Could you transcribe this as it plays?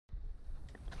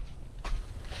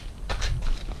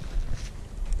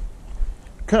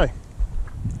Okay.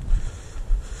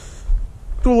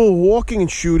 Do a little walking and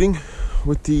shooting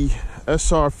with the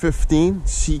SR15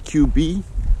 CQB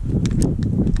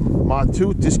Mod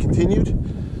 2,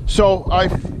 discontinued. So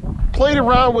I've played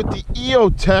around with the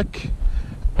Eotech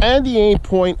and the aim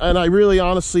point, and I really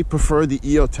honestly prefer the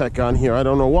Eotech on here. I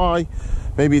don't know why.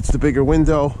 Maybe it's the bigger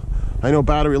window. I know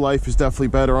battery life is definitely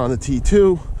better on the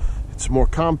T2. It's more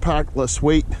compact, less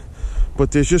weight.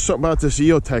 But there's just something about this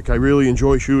Eotech I really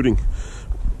enjoy shooting.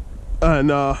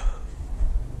 And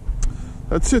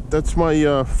that's it. That's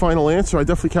my final answer. I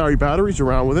definitely carry batteries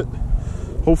around with it.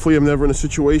 Hopefully I'm never in a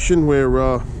situation where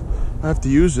I have to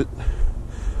use it.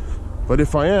 But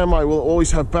if I am, I will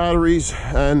always have batteries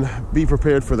and be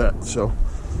prepared for that. So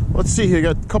let's see here.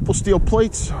 Got a couple steel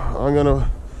plates. I'm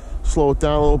gonna slow it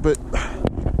down a little bit.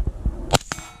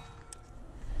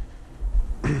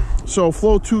 So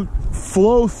flow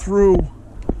through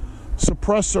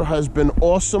suppressor has been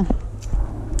awesome.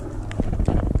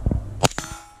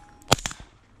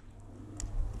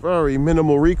 Very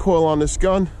minimal recoil on this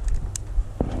gun.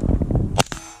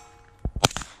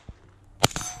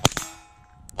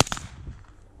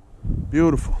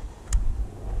 Beautiful.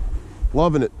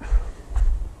 Loving it.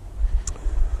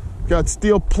 Got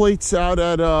steel plates out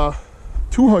at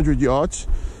 200 yards.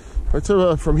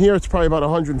 From here it's probably about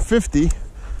 150.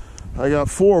 I got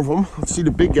 4 of them. Let's see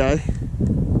the big guy.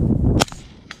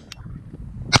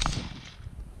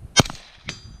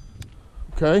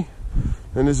 Okay.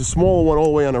 And there's a smaller one all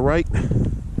the way on the right.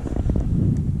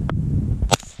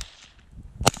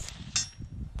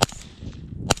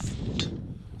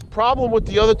 Problem with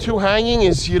the other 2 hanging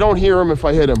is you don't hear them if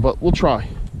I hit them, but we'll try.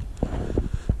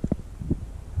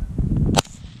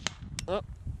 Oh.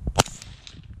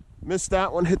 Missed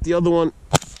that one, hit the other one.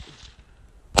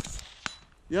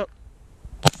 Yep.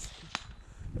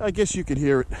 I guess you could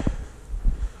hear it.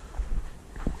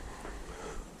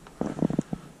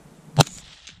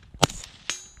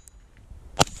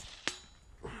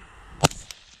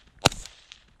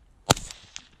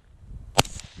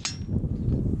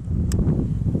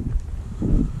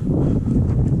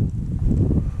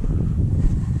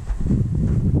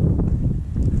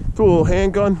 Do a little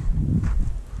handgun.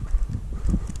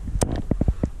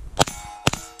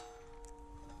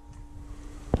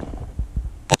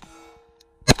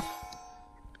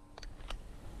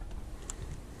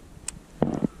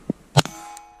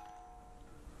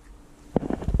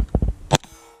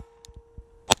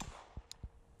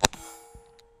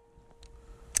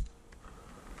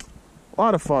 A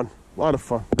lot of fun, a lot of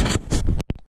fun.